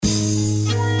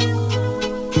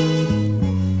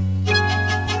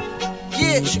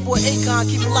Akon,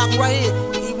 keep it locked right here.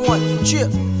 E1,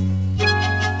 chip.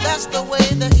 That's the way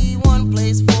the E1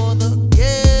 plays for the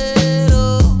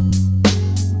ghetto.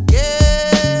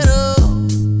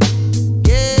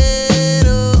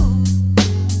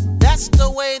 That's the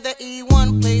way the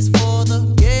E1 plays for the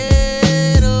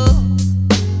ghetto.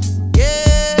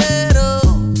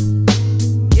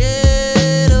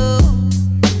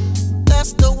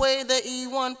 That's the way the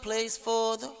E1 plays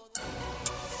for the.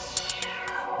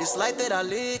 This life that I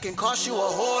live can cost you a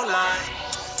whole lot.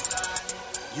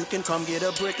 You can come get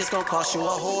a brick, it's gonna cost you a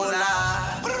whole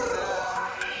lot.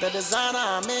 The designer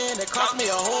I'm in, it cost me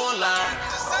a whole lot.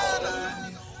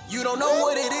 You don't know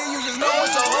what it is, you just know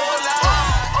it's a whole lot.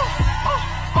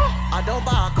 I don't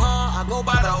buy a car, I go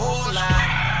buy the whole lot.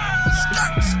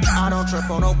 I don't trip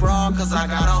on no bra, cause I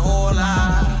got a whole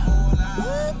lot.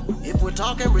 If we're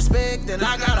talking respect, then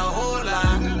I got a whole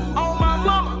lot. Oh my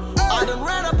mama, I done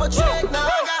ran up a check, now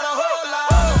I got a whole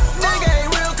lot. Nigga ain't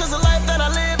real, cause the life that I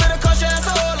live, it'll cost your ass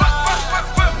a whole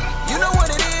lot. You know what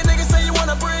it is, nigga say you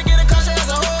wanna bring it, cost your ass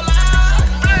a whole lot.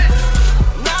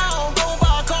 Now I don't go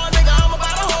buy a car, nigga, I'm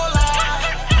about a whole lot.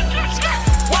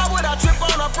 Why would I trip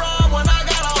on a bra when I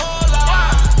got a whole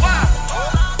lot?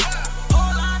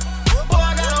 Whole lot, boy,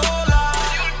 I got a whole lot.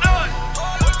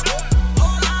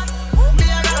 Me,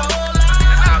 I got a whole lot.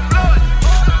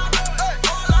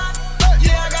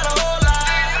 Yeah, I got a whole lot.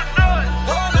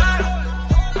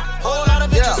 Whole lot of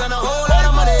bitches and a whole lot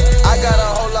of money. I got a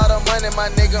whole lot of money, my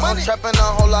nigga. I'm trapping a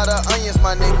whole lot of onions,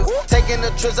 my nigga. Taking the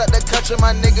trips out the country,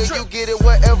 my nigga. You get it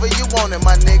wherever you want it,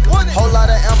 my nigga. Whole lot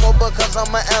of ammo because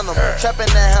I'm an animal. Trapping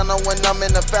the handle when I'm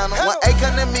in the phantom. When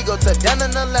Akon and me go to down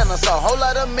in Atlanta, so a whole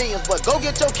lot of millions, but go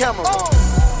get your camera.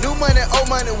 New money, old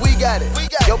money, we got it.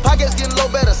 Your pockets getting low,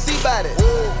 better see about it.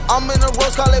 I'm in a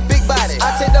rose, call it big body.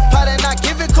 I take the pot and I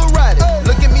give it karate.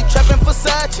 Look at me trapping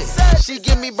Versace. She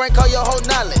give me brain, call your whole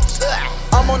knowledge.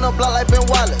 I'm on the block like Ben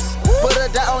Wallace. Put a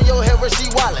dot on your head where she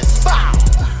Wallace. Bow.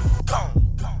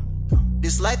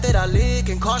 This life that I live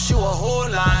can cost you a whole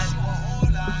lot.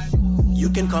 You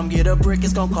can come get a brick,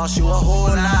 it's gonna cost you a whole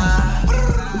lot.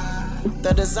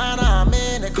 The designer I'm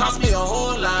in, it cost me a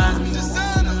whole lot.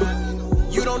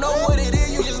 You don't know what it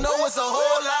is, you just know it's a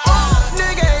whole lot.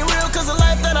 Nigga ain't real, cause the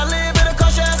life that I live, it'll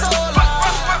cost your ass a whole lot.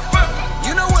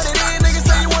 You know what it is, nigga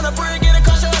say you wanna bring it, it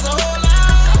cost your ass a whole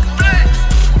lot.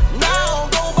 Now I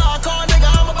don't go buy a car, nigga,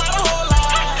 I'm about a whole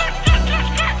lot.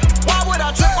 Why would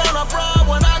I trip on a bra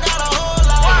when I got a whole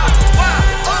lot?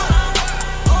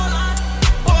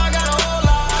 Boy, I got a whole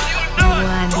lot.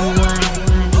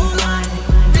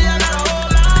 Me, I got a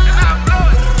whole lot.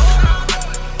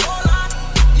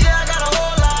 Yeah, I got a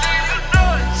whole lot.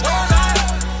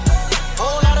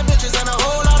 Whole lot of bitches and a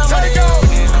whole lot of money.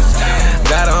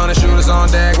 Got 100 shooters on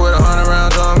deck with 100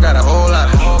 round drum, got a whole lot.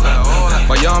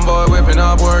 My young boy whipping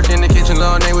up work in the kitchen,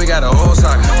 little nigga, we got a whole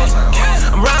socket.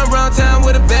 I'm riding around town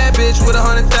with a bad bitch with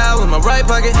 100,000 in my right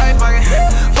pocket.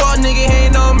 Fuck nigga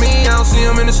hating on me, I don't see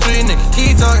him in the street, nigga,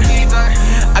 keep talking.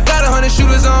 I got 100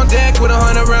 shooters on deck with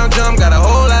 100 round drum, got a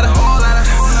whole lot of.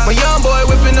 My young boy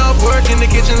whipping up work in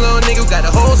the kitchen, little nigga, got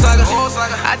a whole saga.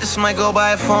 I just might go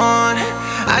buy a phone,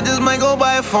 I just might go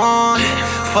buy a phone.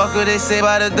 Fuck what they say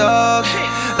about the dog,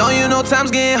 don't you know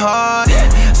time's getting hard.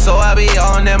 So I be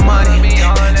on that money,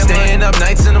 staying up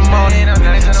nights in the morning.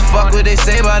 So fuck what they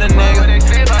say about a nigga,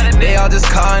 they all just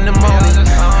call in the morning.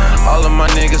 All of my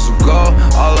niggas who go,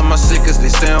 all of my sickers, they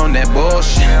stay on that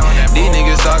bullshit. These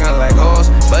niggas talking like hoes,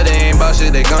 but they ain't bout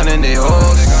shit, they gunning they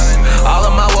hoes. All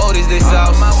of my woadies, they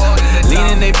sauce,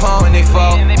 leaning they palm and they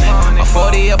fall. My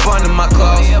 40 up under my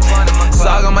clothes,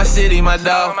 Saga my city, my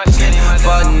dog.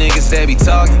 Fuck niggas that be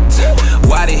talking,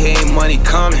 why they hating money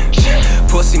coming?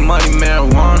 Pussy money,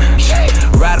 marijuana,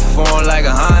 ride a phone like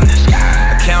a Honda.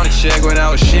 I count a check when I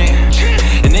was shitting,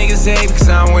 and niggas hate because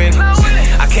I'm winning.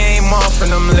 I came off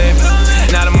and I'm living,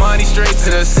 now the money straight to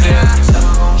the ceiling.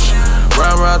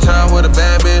 Ride around town with a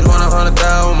bad bitch, 100,000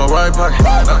 in my right pocket.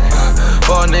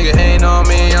 Fuck nigga hating on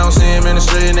me, I don't see him in the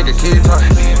street, nigga keep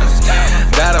talking.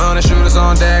 Got 100 shooters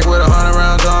on deck with 100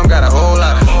 round drum, got a whole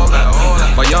lot.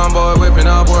 My young boy whipping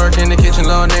up work in the kitchen,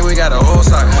 little nigga, we got a whole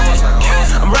socket.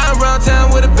 I'm riding around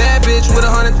town with a bad bitch with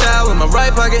 100,000 in my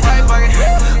right pocket.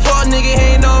 Fuck nigga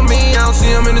hating on me, I don't see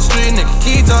him in the street, nigga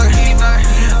keep talking.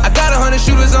 I got 100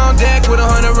 shooters on deck with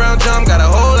 100 round drum, got a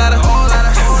whole lot of.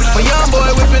 My young boy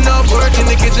whipping up work in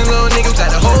the kitchen, little nigga,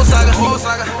 got a whole saga.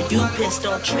 You pissed,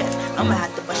 don't trip, I'ma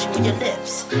have to bust you with your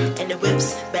lips. And the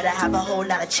whips, better have a whole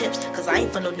lot of chips, cause I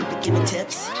ain't for no nigga giving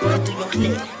tips. Run through your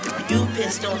clip, you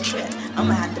pissed, don't trip,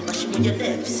 I'ma have to bust you with your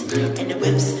lips. And the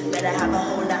whips, better have a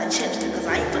whole lot of chips, cause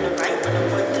I ain't for no run through your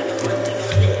clip.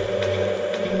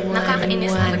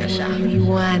 Nakakainis naman talaga siya.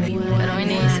 Pero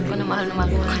iniisip ko na mahal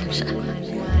ko siya.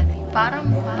 Parang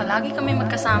palagi kami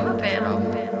magkasama pero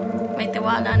may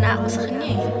tiwala na ako sa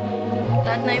kanya eh.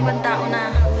 Lahat na ibang tao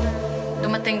na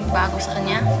dumating bago sa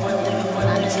kanya,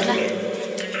 wala na sila.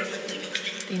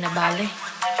 Di na bale.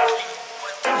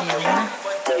 Ayaw na.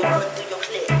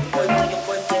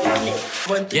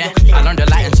 Yeah, I learned a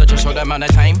lot in such a short amount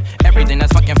of time. Everything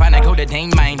that's fucking fine, I go to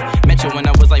Dane mine. Met you when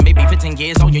I was like maybe 15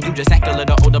 years old. You just act a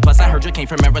little older. Plus I heard you came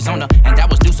from Arizona, and that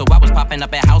was new, so I was popping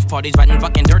up at house parties, riding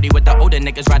fucking dirty with the older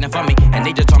niggas riding for me. And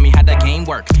they just told me how the game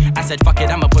work. I said fuck it,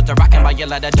 I'ma put the rock and buy you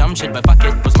a lot of dumb shit. But fuck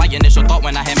it, was my initial thought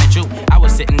when I had met you. I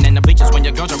was sitting in the bleachers when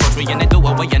your girls approached me and they threw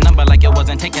away your number like it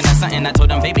wasn't taking that something. I told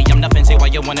them baby I'm nothing, say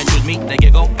why you wanna choose me. They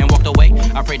get go and walked away.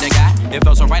 I prayed to God, it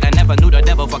felt so right. I never knew the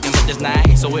devil fucking looked this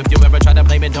nice. So if you ever try to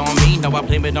blame it on me, no I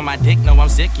blame it on my dick. No I'm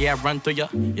sick, yeah I run through you.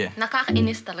 Yeah.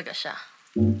 Nakakainis talaga siya.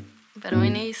 Pero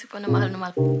iniisip ko na mahal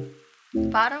ko.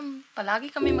 Parang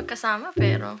palagi kami magkasama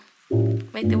pero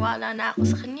may tiwala na ako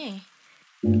sa kanya eh.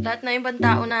 Lahat na ibang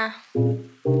tao na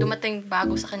dumating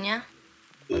bago sa kanya,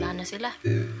 wala na sila.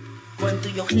 Run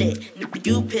through your clit, you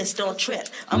pissed, don't trip.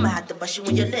 I'ma have to bust you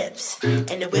in your lips.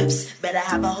 And the whips, better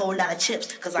have a whole lot of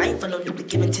chips. Cause I ain't for no nigga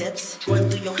giving tips. Run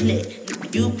through your clit,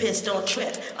 you pissed, don't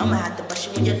trip. I'ma have to bust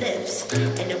you in your lips.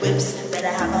 And the whips, better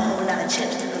have a whole lot of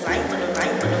chips. Cause I ain't for no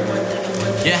run through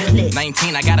your yeah,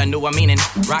 19, I got a newer meaning.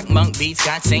 Rock monk beats,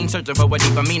 got chain, searching for a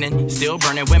deeper meaning. Still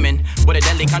burning women with a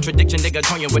deadly contradiction, nigga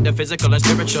toying with the physical and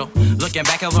spiritual. Looking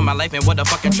back over my life and what a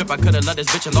fucking trip. I could've loved this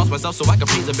bitch and lost myself so I could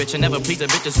please a bitch and never please a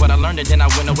bitch is what I learned. And then I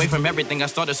went away from everything I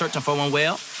started searching for and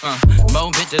well, more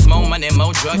bitches, more money,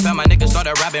 more drugs. Found my niggas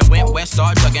started robbing, went west,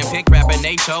 started drugging, pick rapping.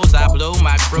 They chose, I blew,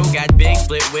 my crew got big,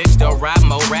 split wigs, still ride,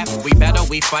 more rap. We battle,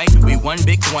 we fight, we one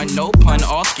big one, no pun,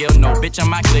 all skill, no bitch in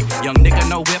my clique. Young nigga,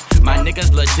 no whip, my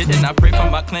niggas legit and I pray for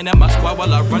my clan and my squad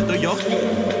while I run through your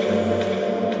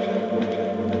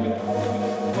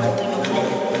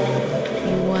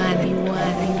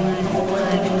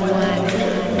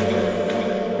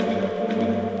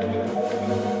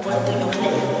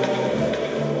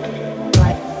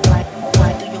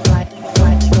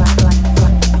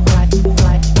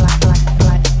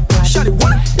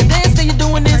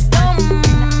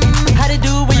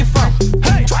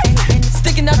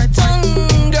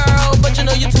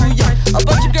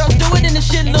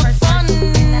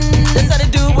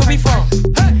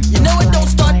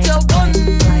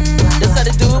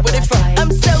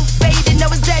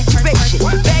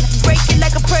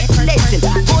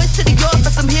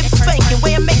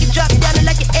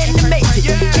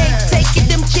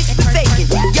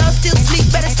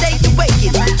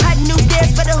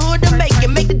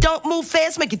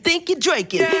make you think you're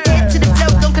drinking. Head to the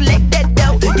flow, don't collect that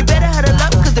dough. You better huddle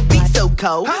up, cause the beat's so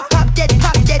cold. Pop that,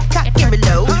 cock and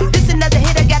reload. This another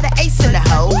hit, I got an ace in the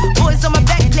hole. Boys on my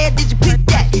back, player, did you pick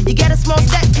that? You got a small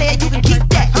stack, player, you can keep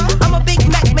that. I'm a Big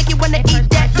Mac, make you wanna eat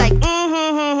that. Like,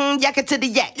 yak it to the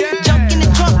yak. Junk in the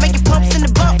trunk, make it pumps in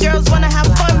the bump. Girls wanna have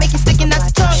fun, make you sticking out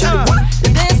the tongue.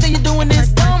 The dance that you're doing is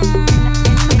dumb.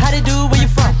 How they do, where you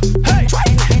from?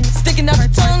 Sticking out the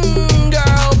tongue,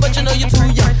 girl, but you know you're too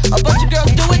young. A bunch of girls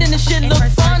do it and the shit look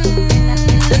fun.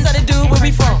 That's how they do where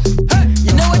we from.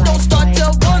 You know it don't start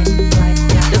till 1.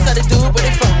 That's how they do it where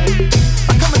they from.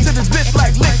 I come into this bitch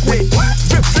like liquid.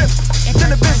 Drip, drip,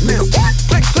 then the business.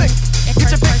 Click, click,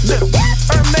 get your pick little.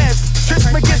 Hermes, Trish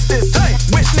against this.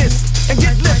 Witness, and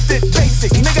get lifted.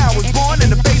 Basic, nigga, I was born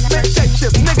in the basement. Shape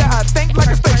shift, nigga, I think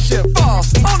like a spaceship.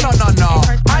 False, oh no, no, no.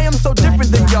 I am so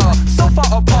different than y'all, so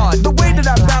far apart. The way that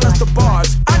I balance the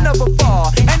bars, I never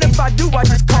fall. And if I do, I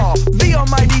just call the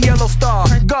almighty yellow star.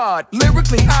 God,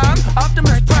 lyrically I'm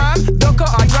Optimus Prime. The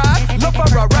car I drive, love for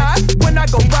a ride. When I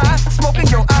go by, smoking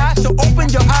your eye. So open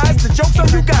your eyes, the joke's on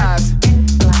you guys.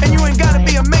 And you ain't gotta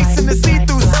be a Mason to see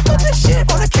through some of this shit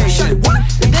on occasion.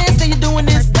 The dance that you're doing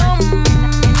is dumb.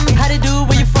 How they do,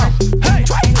 where you from?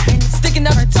 Sticking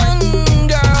out the tongue,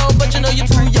 girl, but you know you're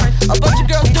too young. A bunch of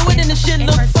girls do it and the shit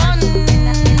look fun.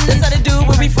 That's how they do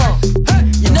where we from.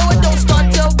 You know it don't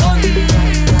start till 1.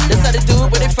 That's how they do it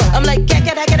where they from. I'm like,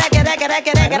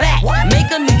 make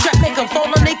a new track, make them fall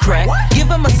on they crack. Give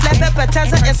them a slap,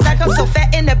 appetizer, and snack. I'm so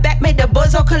fat in the back, make the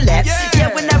boys all collapse.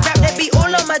 Yeah, when I rap, that be all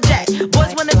on my jack.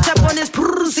 Boys wanna tap on this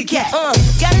pussycat.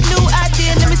 Got a new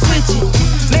idea, let me switch it.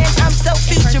 Man, I'm so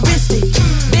futuristic.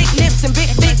 Big lips and big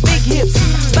hips.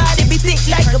 Body be thick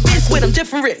like a biscuit. I'm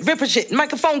different, ripping shit.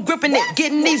 Microphone gripping it,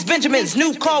 getting these Benjamins.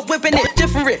 New car whipping it,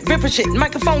 different, ripping shit.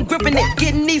 Microphone gripping it,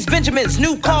 getting these Benjamins.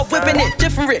 New car whipping it,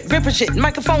 different, ripping shit.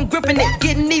 Microphone gripping it,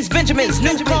 getting these Benjamins.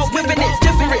 New car whipping it,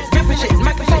 different, ripping shit.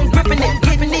 Microphone gripping it,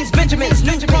 getting these Benjamins.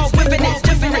 New car whipping it,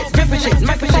 different, ripping shit.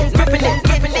 Microphone gripping it,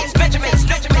 getting these Benjamins.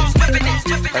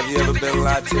 You ever been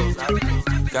lied to?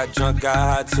 Got drunk, got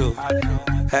high too.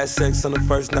 Had sex on the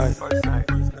first night,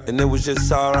 and it was just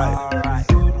alright.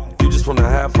 You just wanna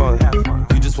have fun.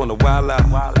 You just wanna wild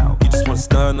out. You just wanna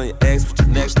stun on your ex with your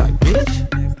next like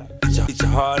bitch. Eat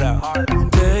your heart out.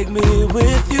 Take me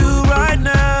with you right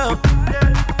now.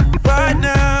 Right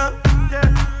now.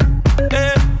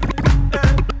 Yeah.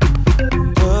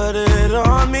 Put it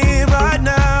on me right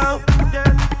now.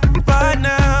 Right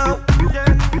now.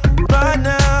 Right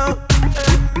now.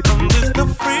 I'm just a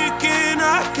freak and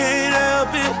I can't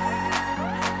help it.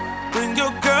 Bring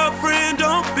your girlfriend,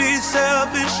 don't be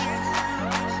selfish.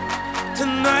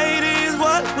 Tonight is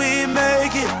what we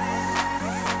make it.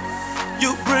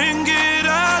 You bring it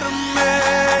out of me.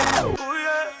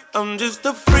 I'm just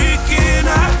a freak and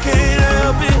I can't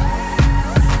help it.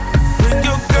 Bring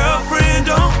your girlfriend,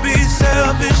 don't be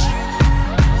selfish.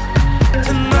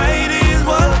 Tonight is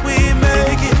what we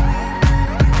make it.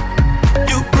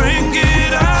 You bring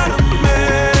it out of me.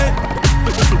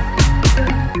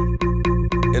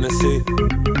 N.S.C.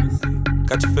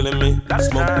 Got you feeling me?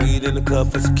 Smoke weed in the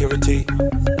club for security.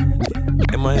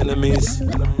 And my enemies.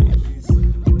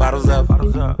 Bottles up.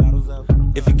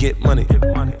 If you get money.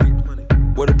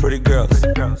 Where the pretty girls?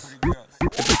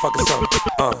 If you fucking something.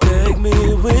 Take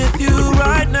me with you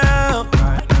right now.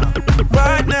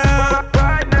 Right now.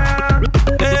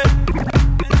 Yeah.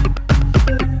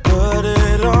 Put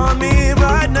it on me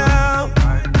right now.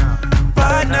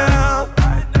 Right now.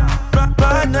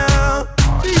 Right now.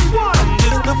 I'm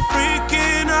just a freak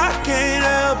and I can't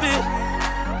help it.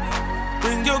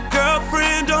 Bring your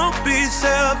girlfriend, don't be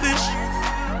selfish.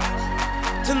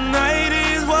 Tonight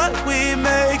is what we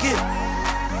make it.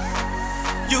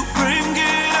 You bring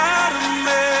it out of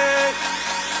me.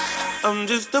 I'm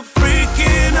just a freak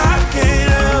and I can't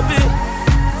help it.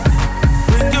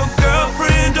 Bring your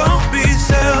girlfriend, don't be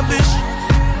selfish.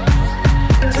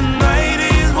 Tonight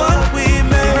is what we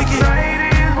make it.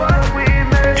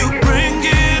 You bring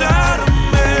it out of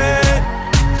me.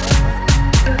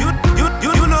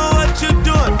 You know what you're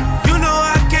doing. You know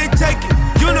I can't take it.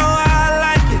 You know I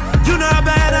like it. You know how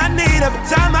bad I need every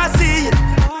time I see it.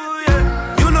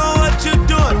 You know what you're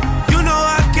doing. You know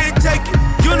I can't take it.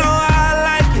 You know I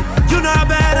like it. You know how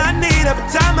bad I need every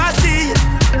time I see it.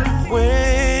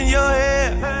 When you're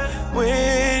here,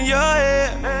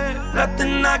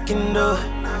 nothing I can do,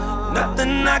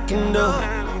 nothing I can do.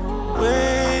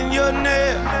 When you're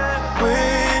near,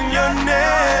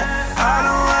 I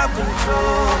don't have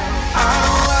control, I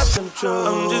don't have control.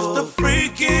 I'm just a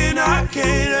freak and I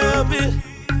can't help it.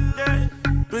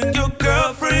 Bring your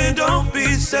girlfriend, don't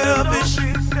be selfish.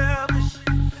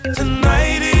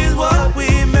 Tonight is what we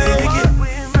make it.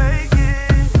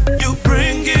 You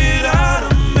bring it out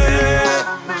of me.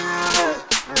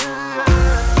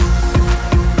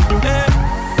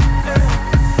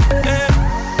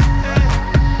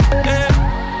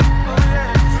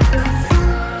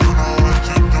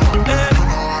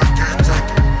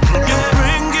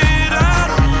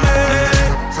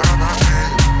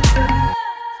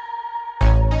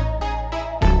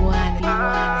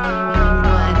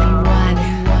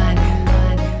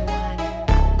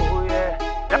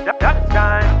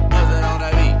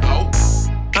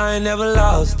 I ain't never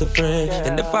lost a friend,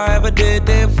 and if I ever did,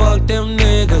 then fuck them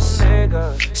niggas.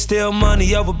 Steal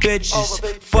money over bitches,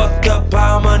 fucked up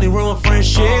how money ruin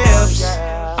friendships.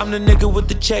 I'm the nigga with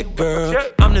the check, girl.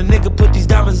 I'm the nigga put these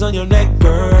diamonds on your neck,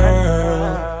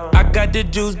 girl. I got the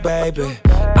juice, baby.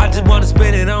 I just wanna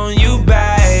spend it on you,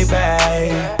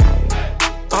 baby.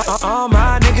 All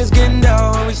my niggas getting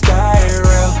down when we stay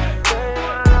real.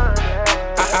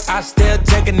 I still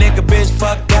take a nigga, bitch,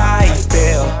 fuck how you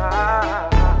feel.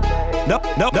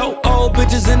 No old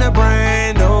bitches in the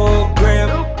brand new crib.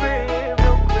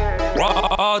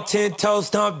 All 10 toes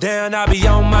stomped down, I be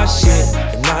on my shit.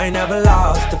 And I ain't never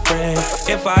lost a friend.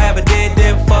 If I ever did,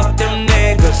 then fuck them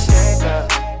niggas.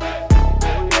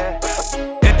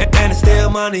 And it's still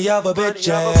money over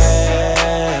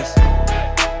bitches.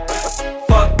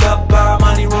 Fucked up our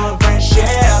money, ruin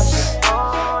friendships.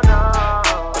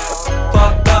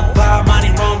 Fucked up our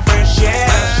money, ruin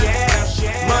friendships.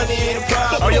 Money ain't a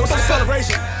problem. Oh, yo, what's the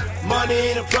celebration? Money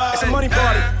ain't a problem. It's a money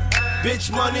party.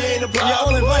 Bitch, money ain't a problem. You're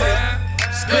all invited.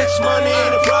 Bitch, money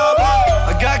ain't a problem.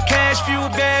 I got cash for you, a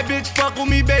bad bitch, fuck with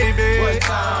me, baby. One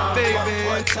time, baby.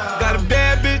 one time. Got a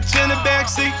bad bitch in the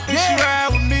backseat, and she ride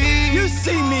with me. You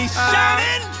see me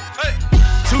shining.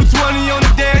 220 on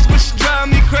the dash, but she drive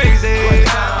me crazy.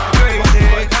 Crazy.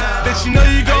 Bitch, you know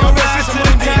you gon' ride to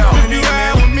the top if you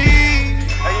ride with me.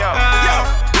 Hey, yo.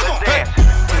 Hey.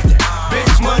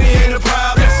 Bitch, money ain't a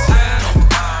problem.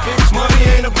 Bitch, money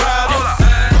ain't a problem.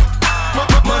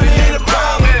 Money ain't a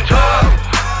problem.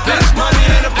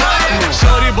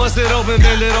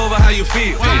 Send it over how you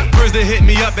feel. First they hit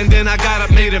me up and then I got up,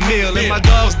 made a meal. If my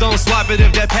dogs don't swap it,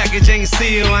 if that package ain't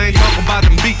sealed, I ain't talking about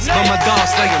them beats, but my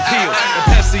dogs slaying peel. The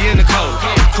Pepsi in the cold,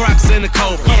 Crocs in the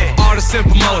cold, artist and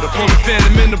promoter, pull the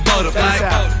Phantom in the boat up like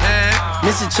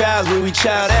Missy Childs where we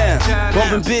chow down,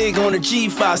 bumping big on the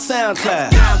G5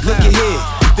 SoundCloud. Look ahead,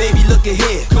 baby, look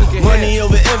ahead. Money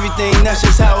over everything, that's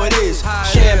just how it is.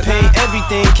 Champagne,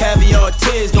 everything, caviar,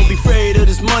 tears. Don't be afraid of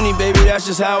this money, baby, that's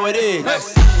just how it is.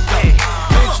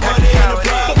 Bitch, money ain't a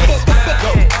problem.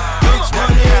 Bitch,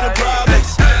 money ain't a problem.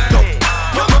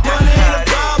 Money ain't a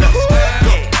problem.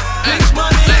 Bitch,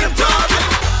 money ain't a problem.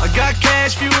 I got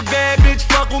cash, few a bad bitch,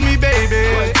 fuck with me,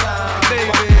 baby.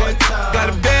 Got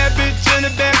a bad bitch in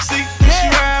the backseat, she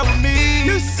ride with me.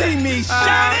 You see me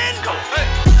shining.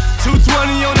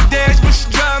 220 on the dash, but she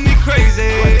drive me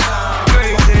crazy.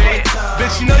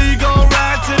 Bitch, you know you gon'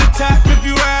 ride to the top if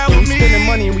you ride with me. We spending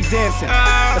money and we dancing.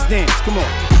 Let's dance, come on.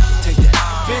 Take that.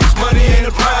 Bitch, money ain't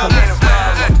a problem.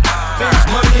 Bitch,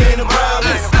 money ain't a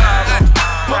problem.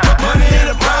 Money ain't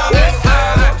a problem.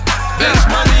 Bitch,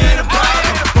 money ain't a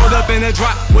problem. Pulled up in a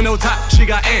drop with no top, she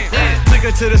got in. Took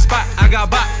her to the spot, I got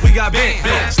bop, we got bent.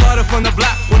 Started from the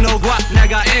block with no guap, now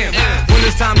got M. When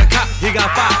it's time to cop, he got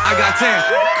 5, I got 10.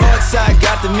 Courtside,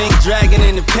 got the mink dragging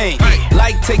in the paint.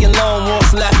 Like taking long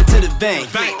walks, laughing to the bank.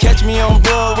 Catch me on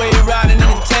Broadway, riding in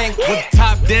the tank. With the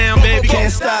top down, baby.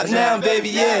 Can't stop now, baby,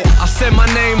 yeah. I said my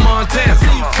name Montana.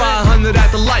 500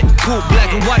 at the light, cool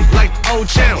black and white like old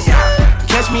channels.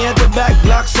 Catch me at the back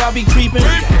blocks, I'll be creeping.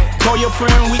 Call your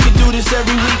friend, we can do this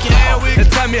every weekend. And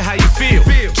tell me how you feel.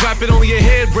 Drop it on your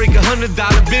head, break $100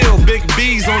 bill. Big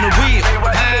B's on the wheel.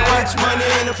 Bitch, money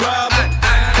ain't a problem.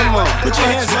 Come on, put your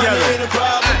hands together. Money ain't a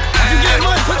problem. You get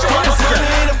money, put your hands together.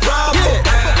 Money ain't a problem.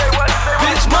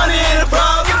 Bitch, money ain't a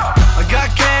problem. I got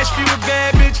cash, few a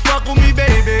bad bitch, fuck with me,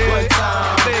 baby.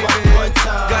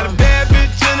 Got a bad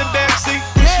bitch in the backseat,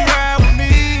 she ride with me.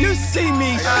 You see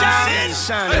me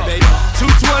shining, baby.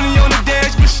 220 on the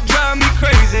dash, but she drive me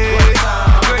crazy.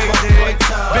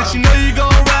 Bitch, you know you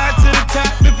gon' ride to the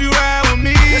top if you ride with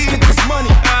me. Let's get this money.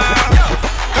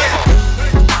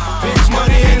 Bitch,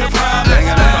 money ain't a problem. Ain't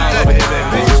got no problem over here,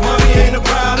 baby. Bitch, money ain't a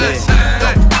problem.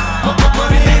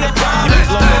 Money ain't a problem.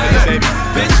 Baby.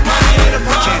 Bitch, money ain't a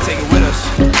problem. Can't take it with us.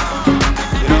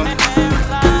 You know?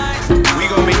 We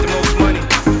gon' make the most money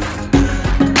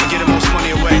and get the most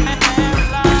money away.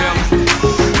 You feel me?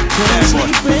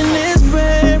 Sleep in this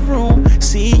bedroom,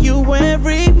 see you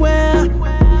everywhere.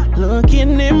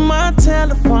 Looking in my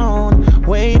telephone,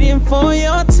 waiting for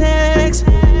your text.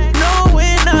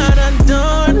 Knowing I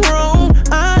done wrong,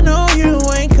 I know you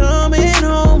ain't coming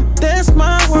home. That's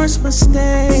my worst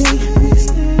mistake.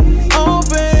 Oh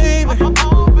baby,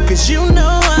 cause you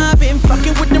know I've been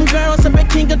fucking with them girls up at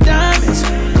King of Diamonds.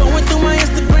 Going through my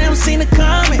Instagram, seen the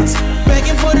comments,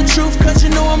 begging for the truth cause you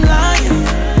know I'm lying.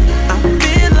 I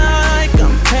feel like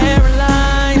I'm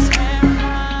paralyzed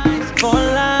for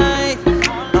life.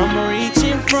 I'm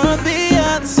reaching from the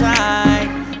other side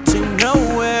to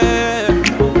nowhere.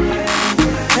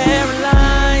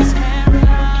 Paralyzed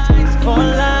for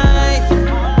life.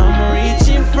 I'm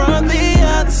reaching from the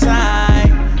other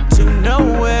side to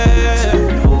nowhere.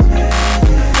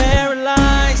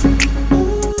 Paralyzed,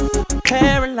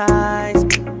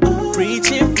 paralyzed.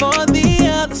 Reaching for the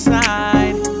other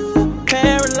side.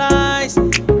 Paralyzed,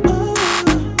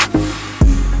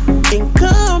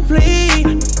 incomplete.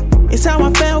 It's how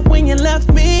I felt when you left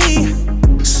me.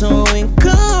 So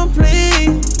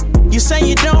incomplete. You say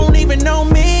you don't even know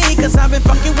me, cause I've been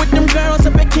fucking with them girls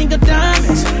up at King of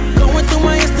Diamonds. Going through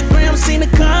my Instagram, seen the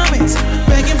comments,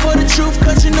 begging for the truth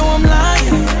cause you know I'm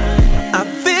lying. I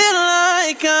feel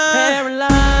like I'm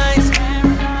paralyzed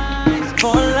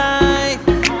for life.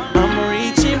 I'm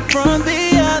reaching from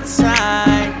the other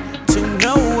side to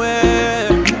nowhere.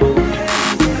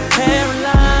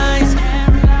 Paralyzed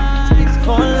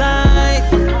for life.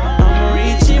 I'm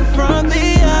reaching from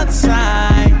the other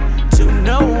side to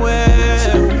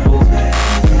nowhere.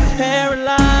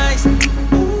 Paralyzed,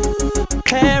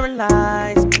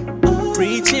 paralyzed.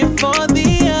 Reaching for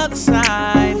the other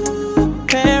side.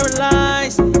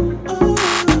 Paralyzed.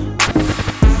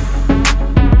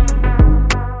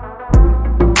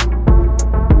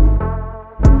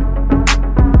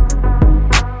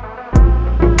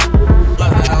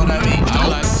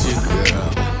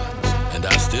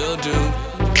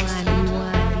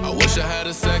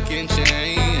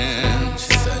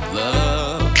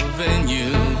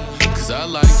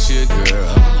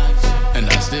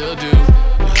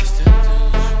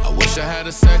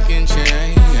 A second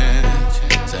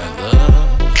chance at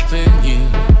loving you.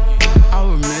 I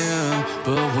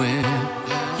remember when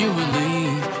you would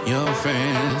leave your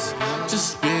friends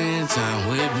just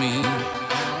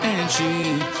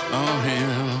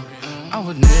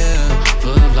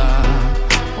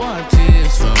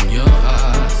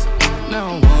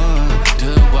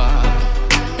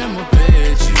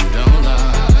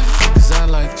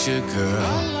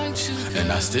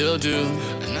still do.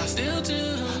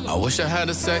 I wish I had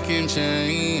a second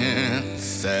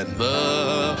chance at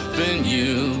loving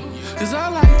you. Cause I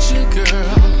liked you,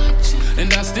 girl,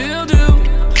 and I still do.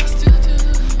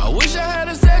 I wish I had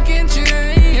a second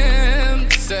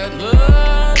chance at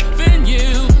loving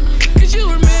you. Cause you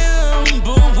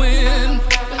remember when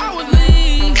I would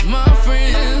leave my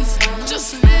friends,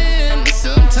 just spend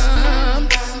some time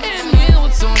and hear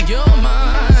what's on your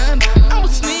mind. I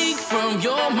would sneak from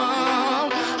your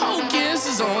mom, hold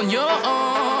kisses on your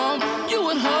arm. You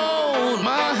would hold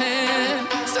my hand,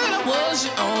 said I was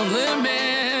your only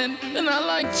man. And I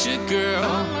liked you, girl,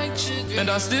 and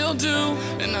I still do.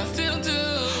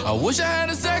 I wish I had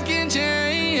a second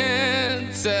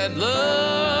chance at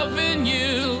loving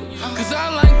you. Cause I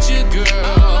liked you,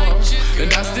 girl,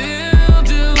 and I still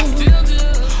do.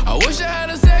 I wish I had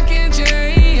a second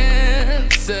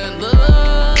chance at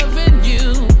loving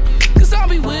you. Cause I'll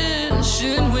be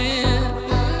wishing when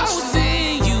I would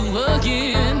see you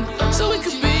again, so we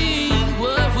could be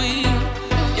what we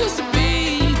used to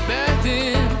be back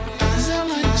then. Cause I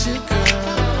liked you,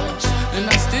 girl, and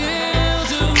I still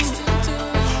do.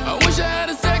 I wish I had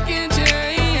a second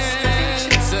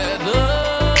chance at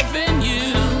loving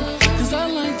you. Cause I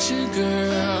liked you,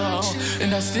 girl,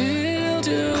 and I still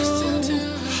do.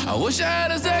 I wish I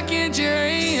had a second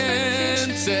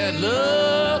chance at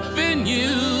loving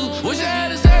you. Wish I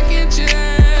had a second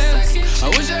chance. I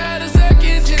wish I had a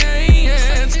second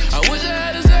chance. I wish I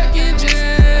had a second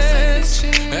chance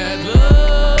at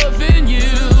loving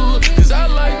you. Cause I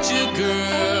liked you,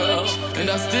 girl, and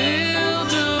I still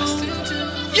do.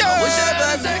 I wish I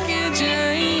had a second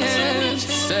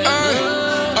chance at loving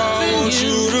I want you.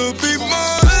 you to be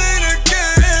mine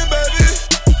again, baby.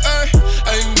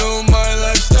 I know my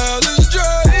lifestyle is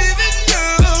driving you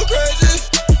crazy.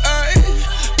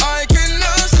 I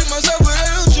cannot see myself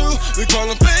without you. We call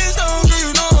them fans, don't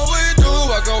you know how we do.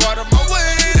 I go out of my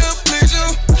way to please you.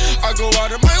 I go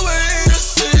out of my way to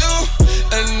see you.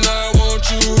 And I want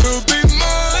you to be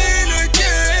mine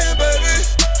again, baby.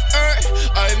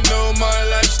 I know my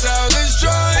lifestyle is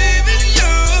driving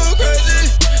you crazy.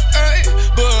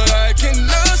 But I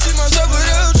cannot see myself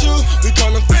without you. We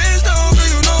call them fans, don't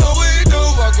you know how we do.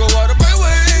 I go out of my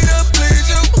way to please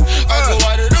you. I go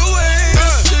out of the way to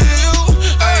see you.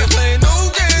 I ain't playing no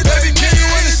games, baby, can you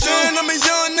understand? I'm a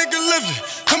young nigga living,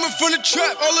 coming from the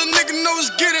trap, all a nigga know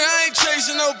is get it. I ain't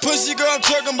chasing no pussy, girl, I'm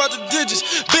talking about the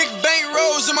digits. Big bank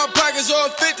rolls in my pockets, all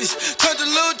 50s. Cut the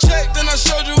little check, then I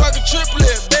showed you I could triple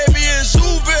it. Baby, it's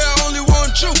Uber, I only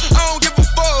want you. I don't give a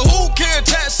fuck who can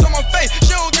tats on my face.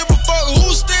 She don't give a fuck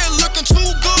who's still looking too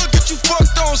good, get you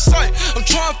fucked on sight. I'm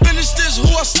trying to finish this, who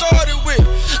I started with.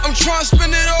 I'm trying to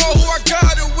spend it all, who I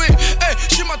got it with. Hey,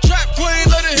 she my trap queen,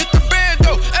 let her hit the band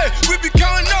though. Hey, we be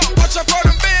counting up, watch how far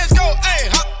them bands go. Hey,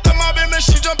 hop the mob and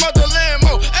she jump out the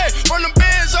Lambo. Hey, run them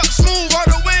bands up, smooth out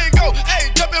the window. Hey,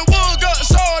 jumping wood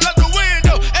guts all out the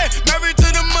window. Hey, married to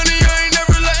the money, I ain't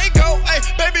never letting go. Hey,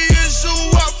 baby, it's you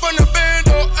out from the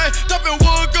bando. Hey, jumping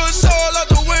wood guts all out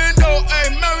the window. Hey,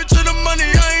 married to the money,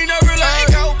 I ain't never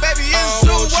letting go. Baby, it's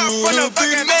you out from the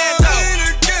fucking bando.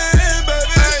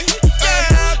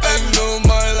 I know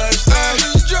my lifestyle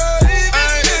is driving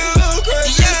you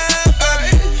crazy.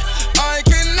 I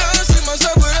cannot see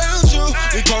myself without you.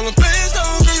 We call them fans,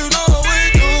 don't you know how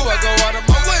we do. I go out of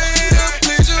my way to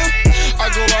please you. I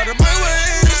go out of my way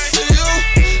to see you.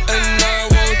 And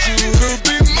I want you to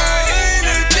be mine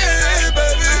again,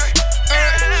 baby.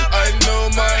 I know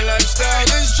my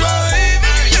lifestyle is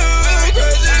driving you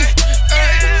crazy.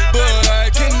 But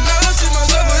I cannot see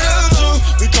myself without you.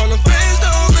 We call them fans,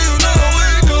 don't you know how we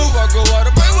do. I go out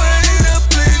of my way to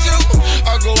please you.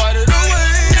 I go out of the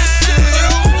way to see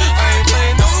you. I ain't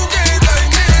playing no games like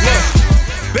me. Look,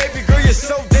 baby girl, you're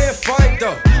so damn fine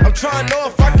though. I'm trying to know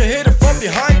if I can hit it from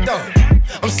behind though.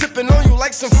 I'm sipping on you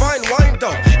like some fine wine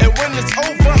though. And when it's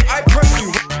over, I press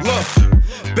you. Look,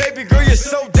 baby girl, you're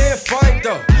so damn fine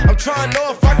though. I'm trying to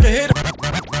know if I can hit it.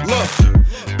 Look,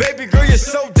 baby girl, you're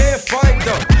so damn fine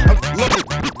though.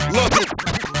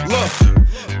 Look,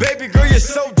 baby girl, you're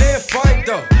so damn fine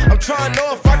though. I'm trying to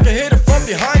know if I can hit it from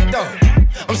behind though.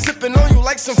 I'm sipping on you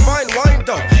like some fine wine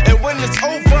though. And when it's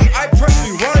over, I press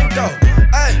rewind though.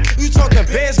 Ay, you talking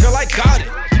bands, girl, I got it.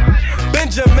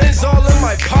 Benjamin's all in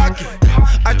my pocket.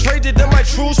 I traded in my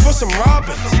trues for some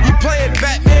robbers. You playing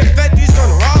Batman, Fetty's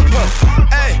gonna rob her.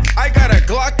 Ay, I got a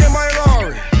Glock in my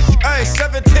Rari. Ay,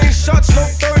 17 shots, no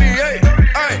 38.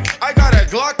 Ay, I got a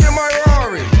Glock in my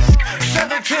Rari.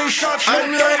 17 shots, no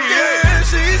 38. Yeah,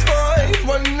 she's mine.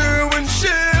 Wonder when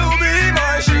she'll be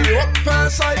mine. She walk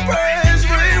past like praise,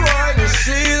 rewind and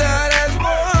see that as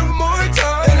one more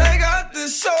time. And I got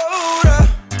this soda.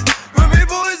 Remy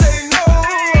boy.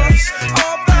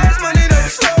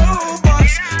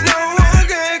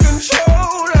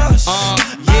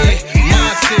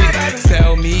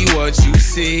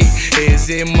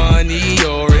 it money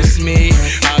or it's me?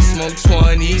 I smoke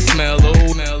 20, smell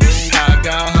old. I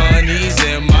got honeys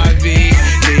in my V.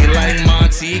 They like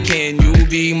Monty, can you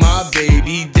be my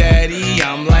baby daddy?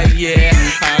 I'm like, yeah.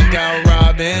 I got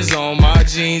robins on my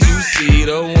jeans. You see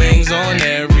the wings on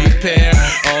every pair.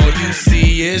 All you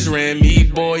see is Remy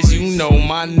boys. You know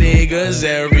my niggas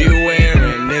everywhere.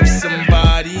 And if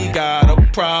somebody got a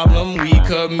problem, we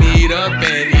could meet up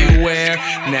anywhere.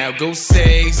 Now go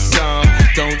say some.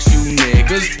 Don't you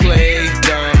niggas play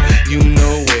dumb? You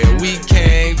know where we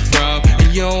came from.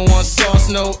 And you don't want sauce,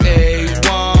 no A1.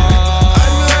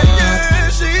 I'm like, yeah,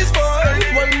 she's fine.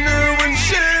 Wonder when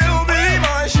she'll be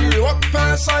mine. She walk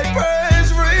past, I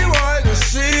press rewind to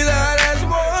see that ass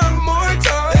one more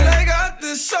time. And I got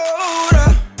this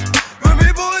soda.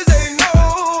 Remy boys, they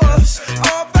know us.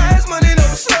 All fast money, no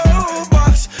slow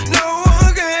box. No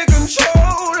one can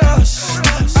control us.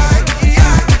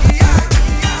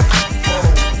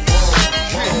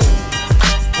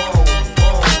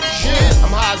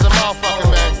 I'm high as a motherfucker,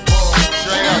 man.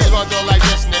 Straight up, you gonna do it like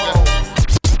this, nigga.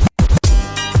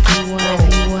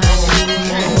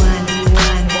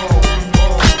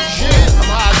 I'm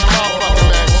high as a motherfucker,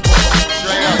 man.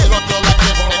 Straight up, you gonna do it like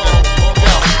this, nigga.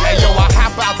 Yo, hey yo, I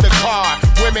hop out the car.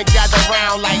 Women gather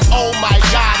round like, oh my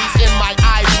God, he's in my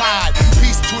iPod.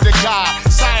 Peace to the God.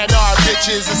 Sayonara,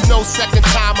 bitches. It's no second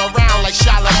time around like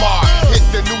Shalimar. Hit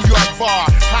the New York bar,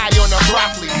 high on the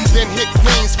broccoli. Then hit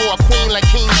Queens for a queen like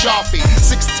King Joffrey.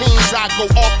 16s, I go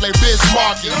off like Biz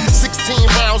Markie. 16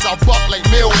 rounds, I buck like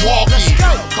Milwaukee.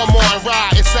 Come on,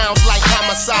 ride, it sounds like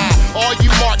homicide. All you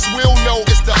marks will know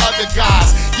it's the other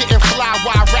guys. Getting fly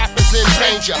while rappers in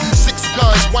danger. 6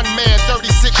 guns, 1 man,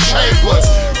 36 chambers.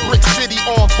 Brick City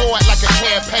on board like a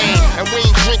campaign. And we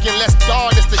ain't drinking less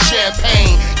dawn, it's the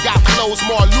champagne. Got flows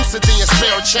more lucid than your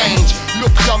spare change.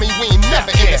 Look, dummy, we ain't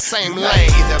never in the same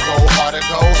lane. Either go hard or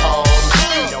go home.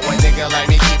 You know a nigga like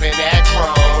me keeping that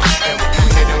chrome. And when you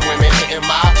hitting women, hitting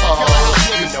my phone.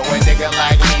 You know a nigga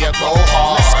like me, I go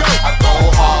hard. I go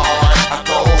hard, I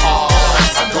go